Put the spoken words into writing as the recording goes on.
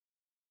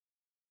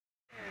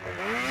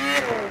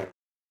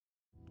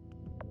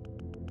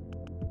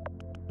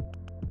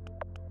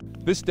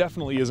This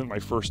definitely isn't my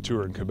first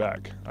tour in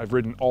Quebec. I've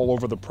ridden all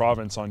over the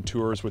province on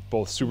tours with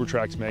both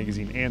Supertracks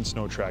magazine and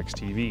Snowtracks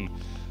TV.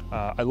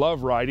 I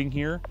love riding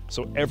here,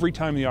 so every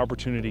time the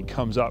opportunity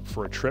comes up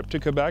for a trip to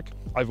Quebec,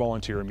 I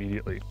volunteer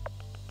immediately.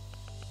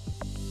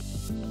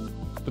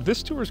 But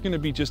this tour is going to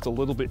be just a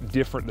little bit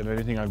different than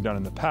anything I've done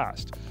in the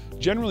past.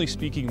 Generally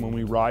speaking, when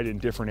we ride in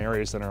different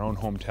areas than our own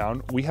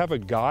hometown, we have a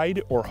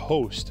guide or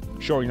host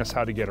showing us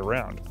how to get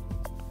around.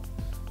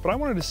 But I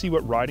wanted to see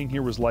what riding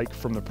here was like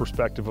from the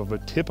perspective of a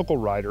typical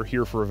rider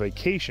here for a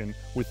vacation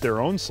with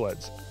their own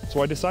sleds.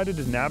 So I decided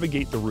to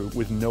navigate the route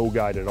with no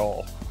guide at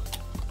all.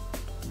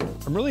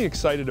 I'm really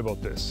excited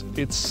about this.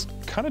 It's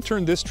kind of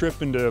turned this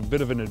trip into a bit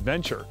of an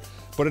adventure,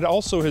 but it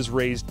also has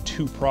raised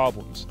two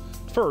problems.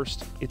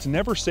 First, it's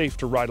never safe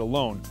to ride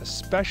alone,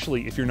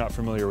 especially if you're not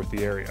familiar with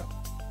the area.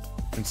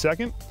 And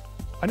second,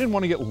 I didn't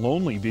want to get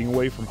lonely being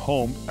away from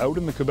home out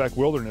in the Quebec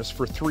wilderness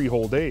for 3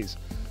 whole days.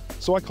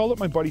 So I called up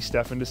my buddy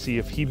Stefan to see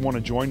if he'd want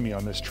to join me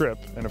on this trip,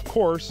 and of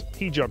course,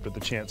 he jumped at the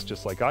chance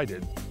just like I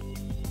did.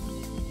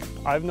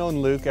 I've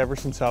known Luke ever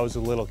since I was a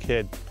little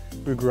kid.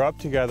 We grew up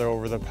together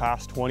over the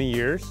past 20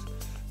 years,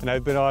 and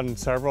I've been on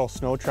several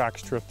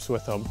Snowtracks trips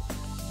with him,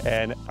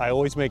 and I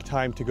always make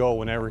time to go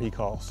whenever he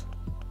calls.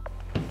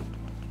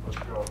 Let's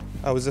go.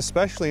 I was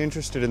especially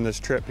interested in this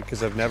trip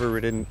because I've never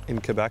ridden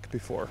in Quebec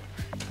before.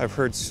 I've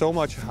heard so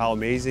much how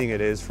amazing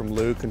it is from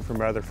Luke and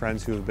from other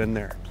friends who have been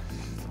there.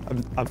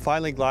 I'm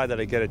finally glad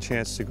that I get a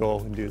chance to go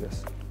and do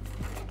this.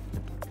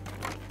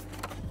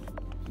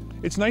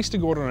 It's nice to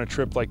go out on a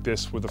trip like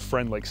this with a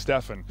friend like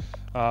Stefan.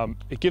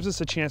 It gives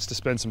us a chance to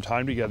spend some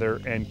time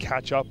together and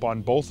catch up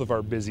on both of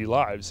our busy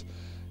lives.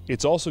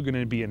 It's also going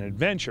to be an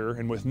adventure,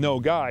 and with no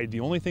guide,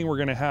 the only thing we're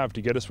going to have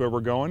to get us where we're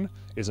going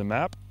is a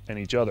map and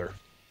each other.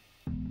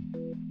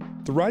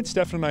 The ride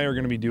Stefan and I are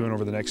going to be doing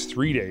over the next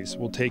 3 days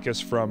will take us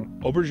from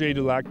Auberge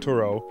du Lac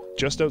Taureau,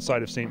 just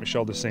outside of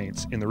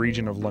Saint-Michel-des-Saints in the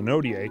region of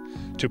Lanaudiere,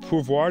 to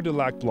Pourvoir du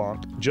Lac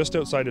Blanc, just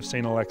outside of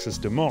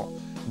Saint-Alexis-de-Mont,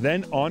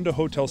 then on to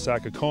Hotel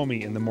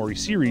Sacacomie in the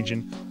Mauricie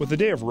region, with a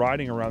day of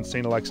riding around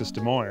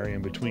Saint-Alexis-de-Mont area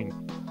in between.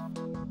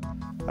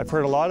 I've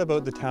heard a lot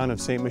about the town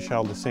of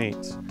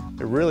Saint-Michel-des-Saints.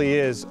 It really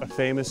is a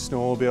famous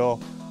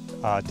snowmobile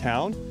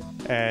town,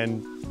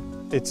 and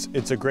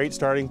it's a great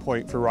starting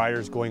point for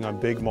riders going on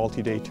big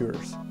multi-day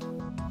tours.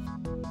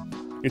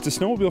 It's a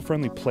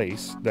snowmobile-friendly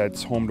place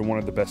that's home to one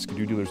of the best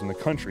skidoo dealers in the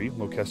country,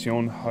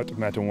 Location Haute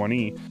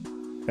Matawani,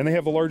 and they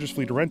have the largest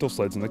fleet of rental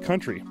sleds in the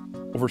country,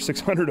 over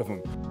 600 of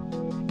them.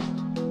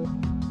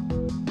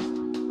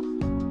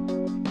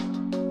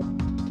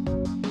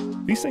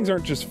 These things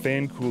aren't just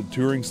fan-cooled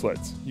touring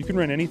sleds. You can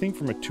rent anything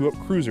from a 2-up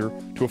cruiser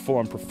to a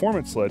full-on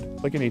performance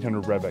sled like an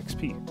 800 Rev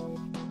XP.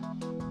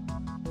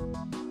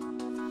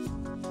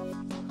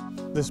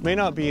 This may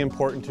not be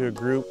important to a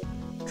group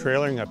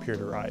trailering up here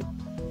to ride,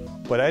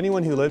 but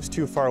anyone who lives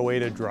too far away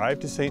to drive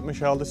to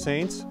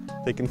Saint-Michel-des-Saints,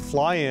 they can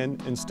fly in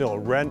and still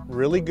rent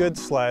really good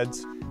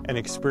sleds and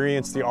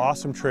experience the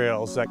awesome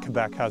trails that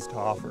Quebec has to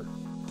offer.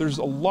 There's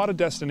a lot of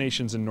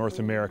destinations in North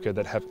America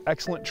that have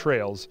excellent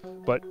trails,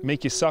 but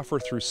make you suffer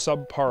through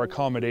subpar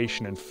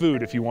accommodation and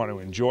food if you want to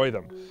enjoy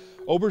them.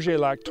 Auberge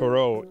Lac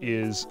Taureau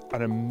is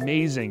an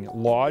amazing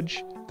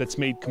lodge that's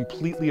made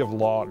completely of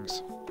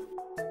logs.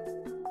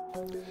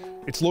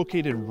 It's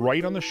located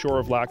right on the shore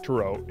of Lac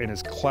Taureau and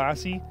is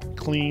classy,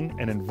 clean,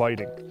 and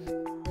inviting.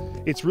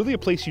 It's really a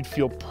place you'd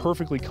feel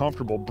perfectly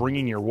comfortable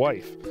bringing your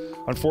wife.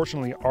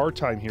 Unfortunately, our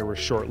time here was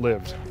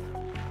short-lived.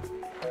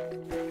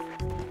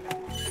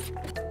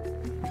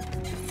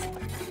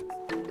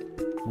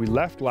 We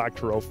left Lac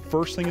Taureau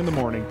first thing in the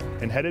morning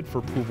and headed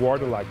for Pourvoir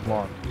du Lac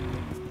Blanc.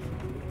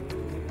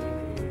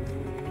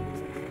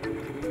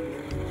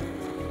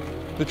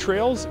 The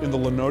trails in the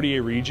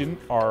Lanaudiere region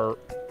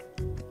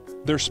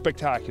they're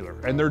spectacular,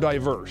 and they're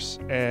diverse,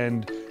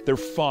 and they're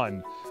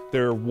fun.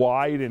 They're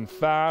wide and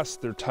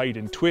fast, they're tight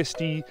and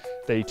twisty,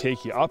 they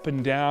take you up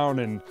and down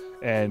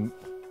and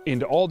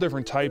into all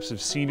different types of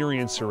scenery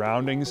and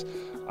surroundings.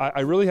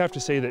 I really have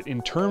to say that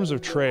in terms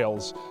of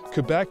trails,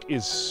 Quebec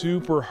is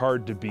super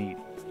hard to beat.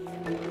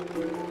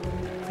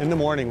 In the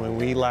morning when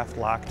we left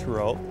Lac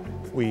Taureau,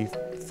 we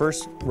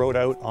first rode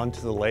out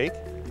onto the lake.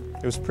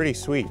 It was pretty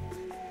sweet.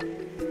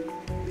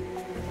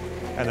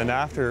 And then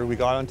after, we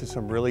got onto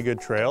some really good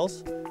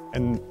trails,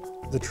 and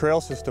the trail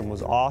system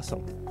was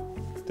awesome.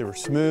 They were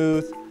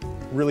smooth,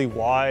 really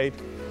wide.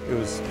 It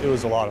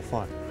was a lot of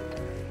fun.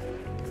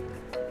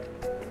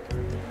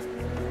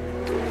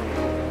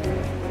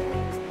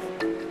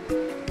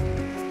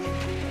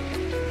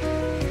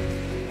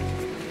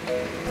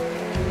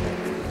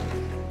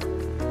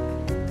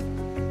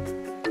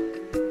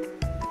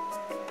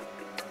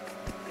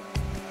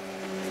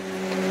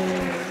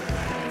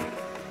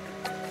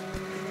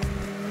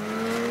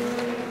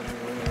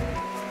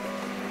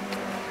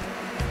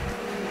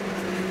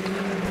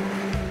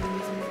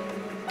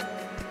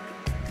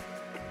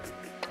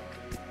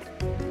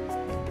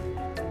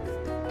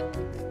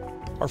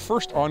 Our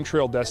first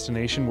on-trail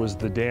destination was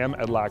the dam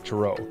at Lac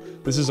Tureau.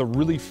 This is a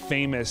really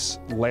famous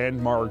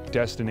landmark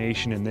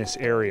destination in this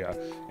area,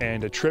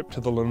 and a trip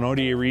to the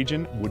Lanaudiere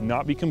region would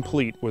not be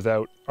complete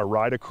without a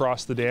ride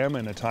across the dam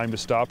and a time to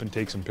stop and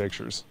take some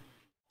pictures.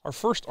 Our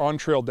first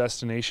on-trail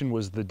destination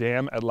was the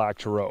dam at Lac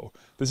Tureau.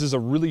 This is a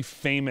really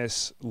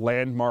famous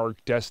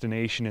landmark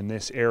destination in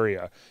this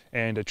area,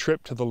 and a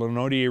trip to the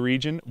Lanaudiere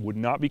region would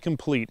not be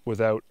complete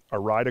without a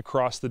ride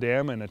across the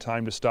dam and a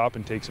time to stop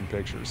and take some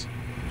pictures.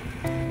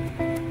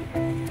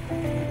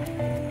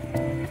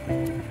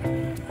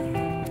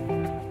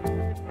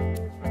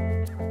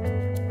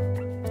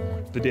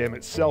 The dam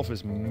itself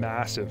is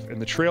massive, and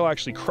the trail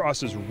actually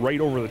crosses right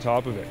over the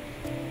top of it.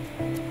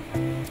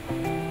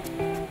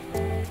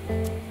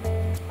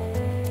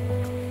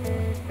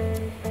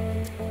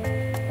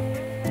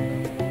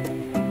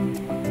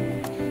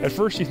 At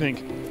first you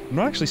think, I'm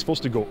not actually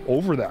supposed to go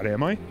over that,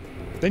 am I?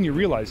 Then you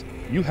realize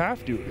you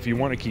have to if you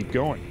want to keep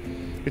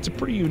going. It's a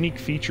pretty unique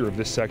feature of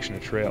this section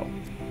of trail.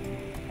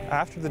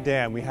 After the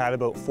dam, we had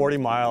about 40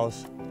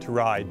 miles to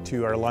ride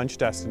to our lunch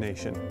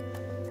destination.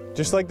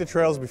 Just like the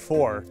trails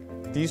before,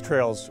 these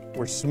trails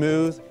were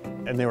smooth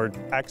and they were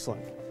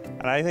excellent.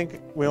 And I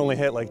think we only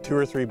hit like 2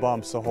 or 3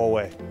 bumps the whole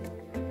way.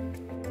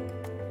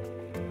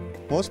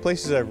 Most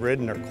places I've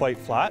ridden are quite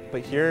flat,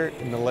 but here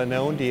in the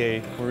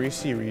Lanaudiere and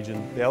Mauricie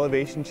region, the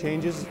elevation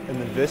changes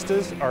and the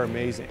vistas are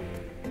amazing.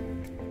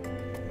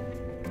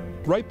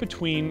 Right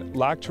between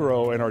Lac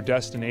Tureau and our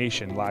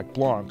destination, Lac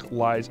Blanc,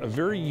 lies a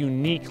very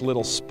unique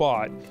little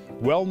spot,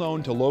 well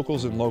known to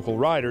locals and local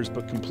riders,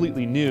 but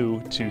completely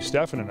new to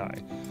Stefan and I.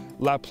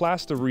 La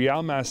Place de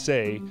Rial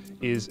Massé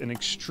is an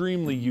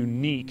extremely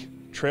unique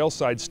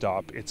trailside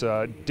stop. It's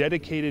a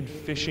dedicated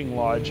fishing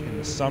lodge in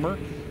the summer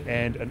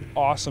and an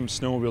awesome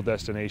snowmobile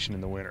destination in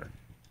the winter.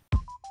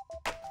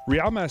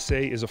 Rial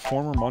Massé is a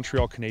former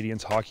Montreal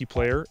Canadiens hockey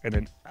player and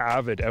an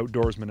avid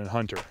outdoorsman and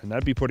hunter, and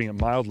that'd be putting it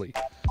mildly.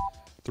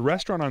 The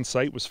restaurant on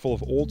site was full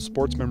of old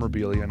sports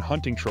memorabilia and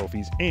hunting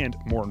trophies, and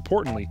more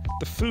importantly,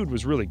 the food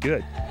was really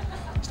good.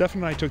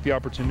 Stefan and I took the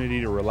opportunity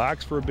to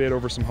relax for a bit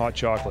over some hot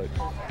chocolate,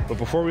 but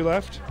before we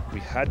left, we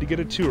had to get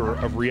a tour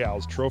of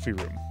Rial's trophy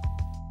room.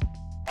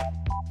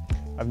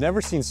 I've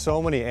never seen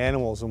so many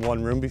animals in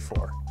one room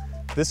before.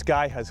 This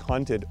guy has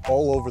hunted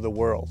all over the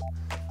world.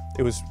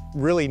 It was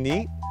really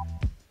neat,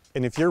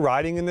 and if you're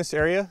riding in this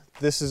area,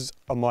 this is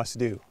a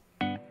must-do.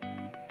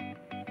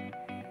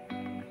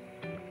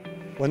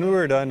 When we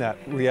were done at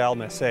Rial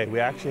Massé, we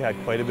actually had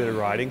quite a bit of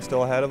riding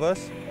still ahead of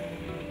us.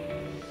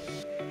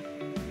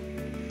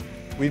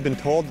 We'd been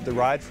told that the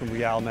ride from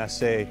Rial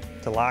Massé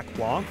to Lac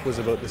Blanc was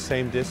about the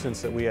same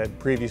distance that we had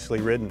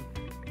previously ridden.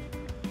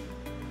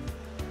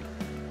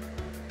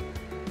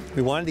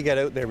 We wanted to get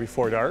out there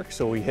before dark,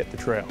 so we hit the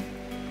trail.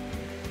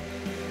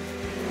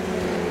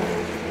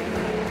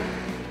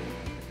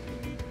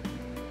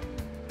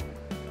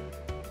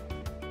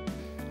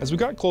 As we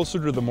got closer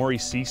to the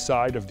Mauricie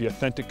side of the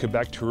Authentic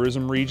Quebec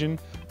tourism region,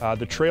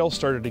 the trail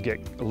started to get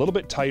a little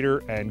bit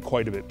tighter and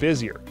quite a bit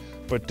busier.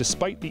 But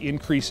despite the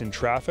increase in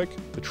traffic,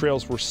 the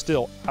trails were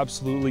still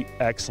absolutely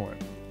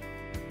excellent.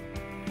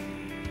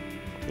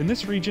 In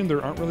this region,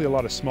 there aren't really a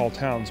lot of small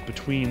towns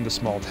between the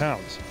small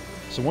towns.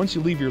 So once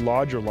you leave your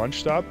lodge or lunch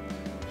stop,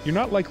 you're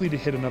not likely to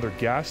hit another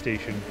gas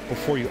station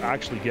before you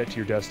actually get to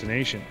your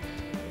destination.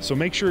 So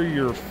make sure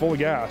you're full of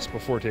gas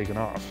before taking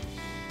off.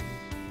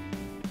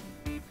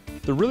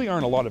 There really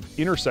aren't a lot of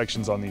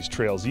intersections on these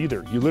trails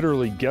either. You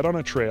literally get on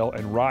a trail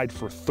and ride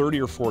for 30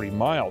 or 40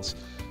 miles.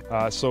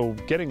 So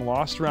getting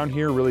lost around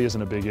here really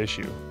isn't a big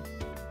issue.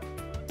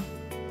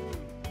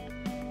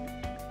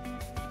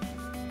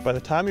 By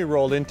the time we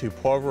rolled into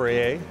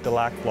Poivrier de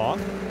Lac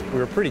Blanc, we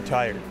were pretty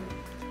tired.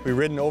 We'd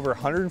ridden over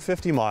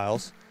 150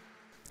 miles,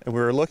 and we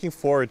were looking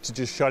forward to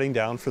just shutting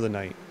down for the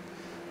night.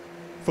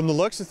 From the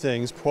looks of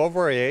things,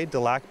 Poivrier de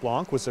Lac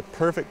Blanc was a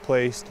perfect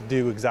place to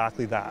do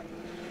exactly that.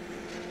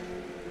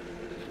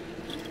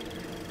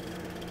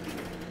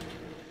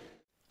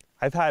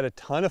 I've had a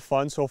ton of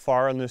fun so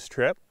far on this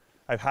trip.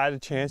 I've had a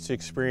chance to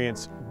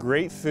experience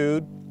great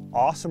food,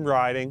 awesome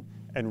riding,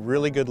 and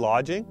really good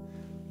lodging.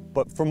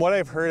 But from what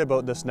I've heard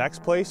about this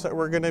next place that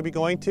we're going to be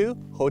going to,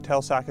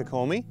 Hotel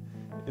Sakakomi,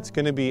 it's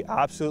going to be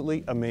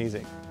absolutely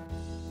amazing.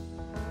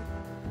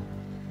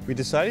 We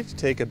decided to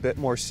take a bit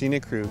more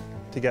scenic route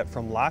to get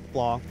from Lac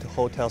Blanc to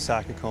Hotel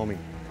Sakakomi.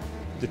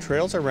 The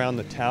trails around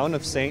the town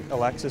of St.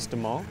 Alexis de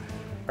Mont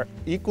are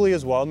equally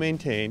as well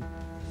maintained,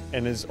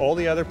 and as all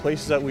the other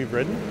places that we've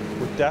ridden,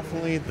 were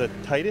definitely the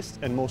tightest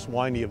and most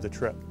windy of the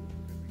trip.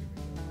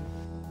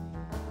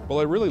 Well,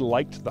 I really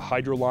liked the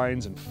hydro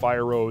lines and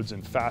fire roads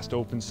and fast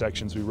open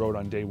sections we rode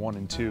on day 1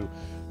 and 2.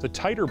 The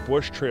tighter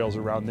bush trails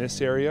around this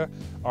area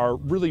are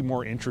really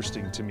more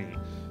interesting to me.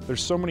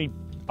 There's so many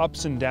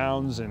ups and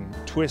downs and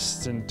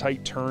twists and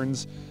tight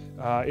turns.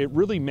 It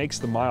really makes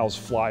the miles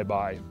fly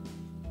by.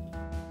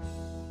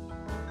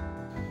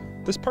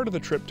 This part of the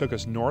trip took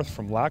us north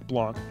from Lac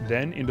Blanc,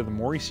 then into the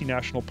Mauricie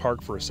National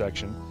Park for a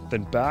section,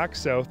 then back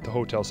south to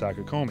Hotel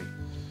Sakakomi.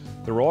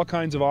 There were all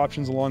kinds of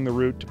options along the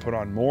route to put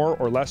on more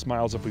or less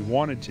miles if we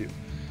wanted to.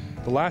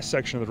 The last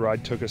section of the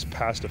ride took us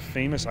past a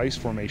famous ice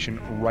formation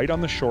right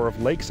on the shore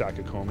of Lake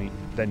Sakakomi,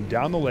 then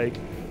down the lake,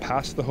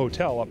 past the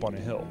hotel up on a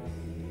hill.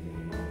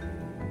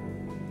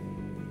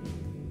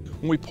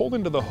 When we pulled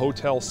into the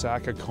Hotel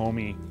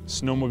Sakakomi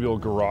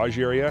snowmobile garage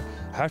area,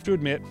 I have to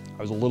admit,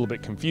 I was a little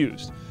bit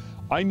confused.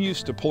 I'm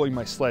used to pulling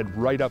my sled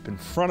right up in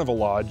front of a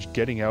lodge,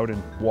 getting out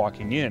and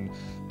walking in,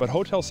 but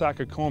Hotel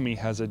Sakakomi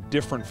has a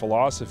different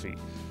philosophy.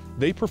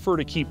 They prefer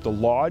to keep the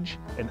lodge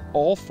and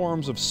all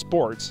forms of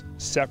sports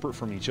separate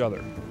from each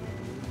other.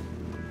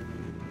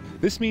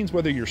 This means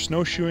whether you're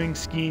snowshoeing,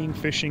 skiing,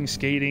 fishing,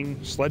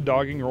 skating, sled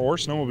dogging, or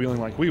snowmobiling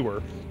like we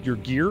were, your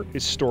gear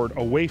is stored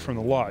away from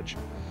the lodge.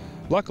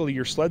 Luckily,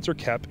 your sleds are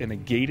kept in a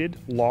gated,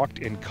 locked,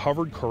 and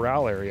covered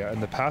corral area,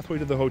 and the pathway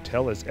to the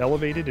hotel is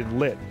elevated and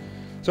lit.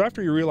 So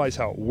after you realize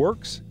how it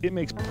works, it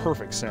makes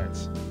perfect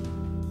sense.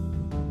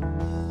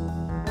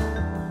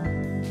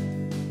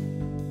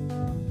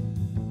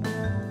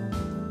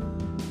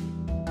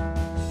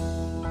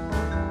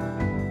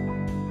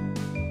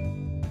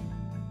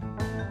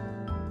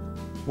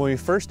 When we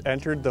first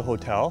entered the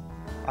hotel,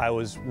 I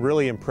was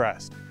really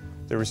impressed.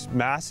 There was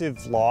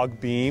massive log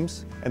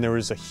beams and there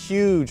was a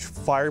huge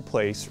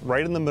fireplace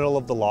right in the middle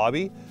of the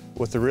lobby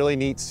with a really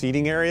neat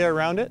seating area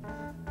around it.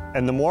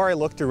 And the more I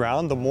looked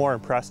around, the more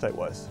impressed I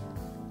was.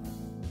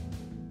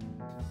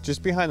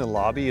 Just behind the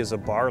lobby is a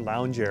bar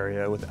lounge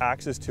area with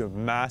access to a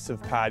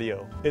massive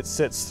patio. It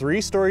sits 3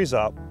 stories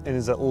up and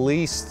is at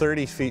least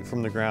 30 feet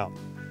from the ground.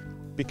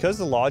 Because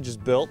the lodge is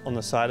built on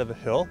the side of a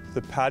hill,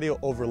 the patio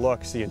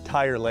overlooks the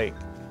entire lake.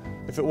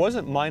 If it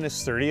wasn't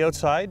 -30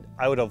 outside,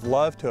 I would have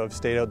loved to have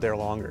stayed out there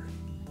longer.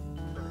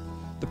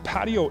 The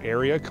patio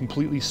area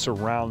completely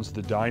surrounds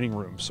the dining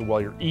room, so while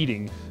you're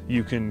eating,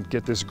 you can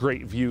get this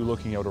great view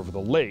looking out over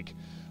the lake.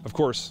 Of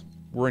course,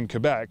 we're in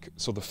Quebec,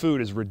 so the food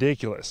is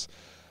ridiculous.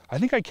 I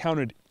think I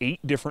counted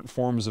 8 different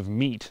forms of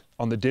meat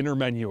on the dinner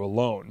menu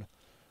alone,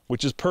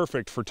 which is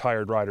perfect for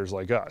tired riders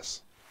like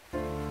us.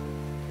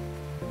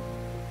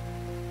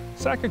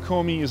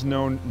 Sakakomi is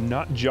known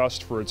not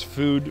just for its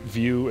food,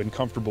 view, and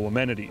comfortable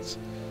amenities.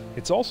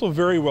 It's also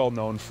very well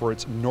known for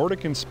its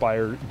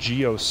Nordic-inspired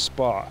Geo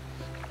Spa.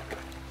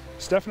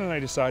 Stefan and I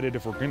decided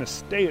if we're going to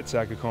stay at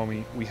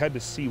Sakakomi, we had to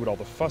see what all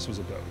the fuss was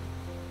about.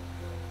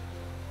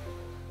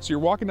 So you're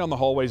walking down the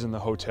hallways in the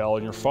hotel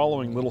and you're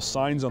following little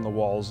signs on the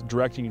walls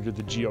directing you to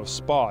the Geo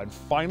Spa, and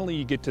finally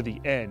you get to the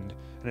end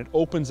and it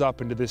opens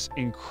up into this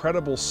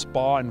incredible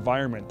spa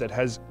environment that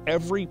has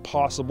every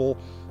possible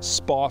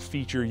spa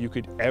feature you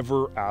could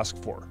ever ask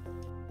for.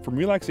 From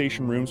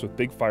relaxation rooms with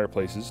big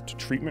fireplaces to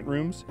treatment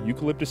rooms,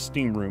 eucalyptus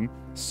steam room,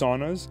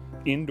 saunas,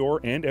 indoor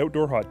and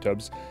outdoor hot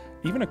tubs,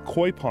 even a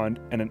koi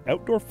pond and an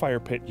outdoor fire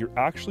pit you're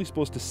actually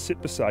supposed to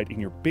sit beside in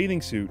your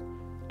bathing suit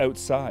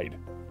outside.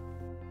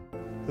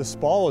 The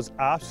spa was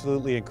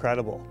absolutely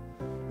incredible.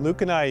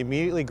 Luke and I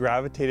immediately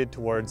gravitated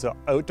towards the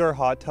outdoor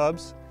hot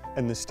tubs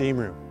and the steam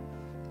room.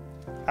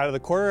 Out of the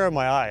corner of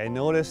my eye, I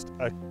noticed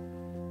a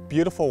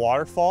beautiful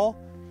waterfall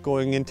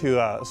going into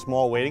a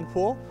small wading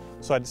pool,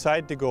 so I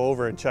decided to go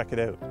over and check it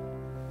out.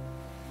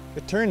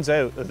 It turns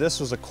out that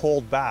this was a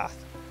cold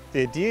bath.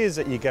 The idea is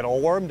that you get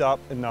all warmed up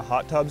in the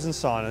hot tubs and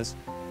saunas,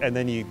 and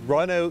then you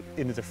run out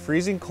into the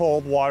freezing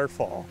cold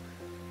waterfall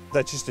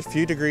that's just a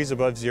few degrees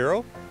above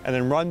zero, and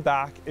then run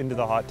back into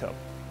the hot tub.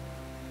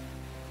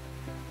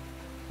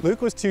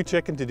 Luke was too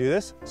chicken to do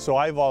this, so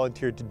I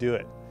volunteered to do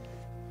it.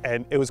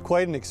 And it was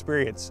quite an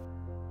experience.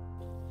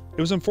 It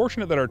was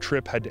unfortunate that our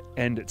trip had to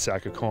end at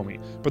Sakakomi,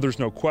 but there's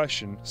no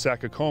question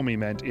Sakakomi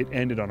meant it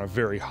ended on a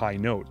very high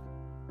note.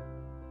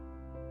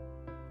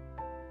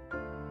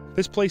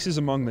 This place is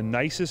among the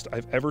nicest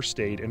I've ever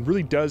stayed and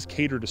really does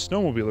cater to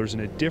snowmobilers in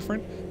a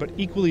different but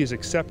equally as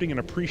accepting and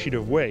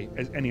appreciative way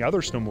as any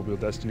other snowmobile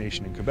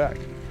destination in Quebec.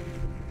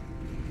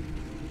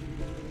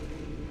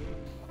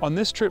 On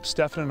this trip,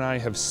 Stefan and I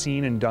have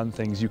seen and done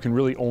things you can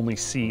really only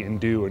see and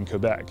do in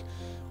Quebec.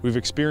 We've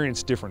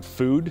experienced different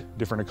food,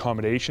 different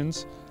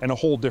accommodations, and a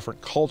whole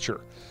different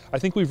culture. I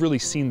think we've really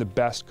seen the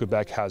best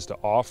Quebec has to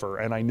offer,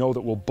 and I know that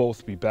we'll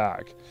both be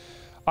back.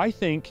 I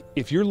think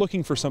if you're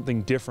looking for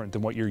something different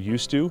than what you're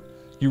used to,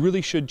 you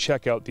really should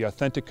check out the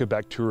Authentic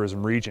Quebec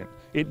tourism region.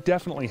 It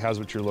definitely has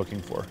what you're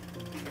looking for.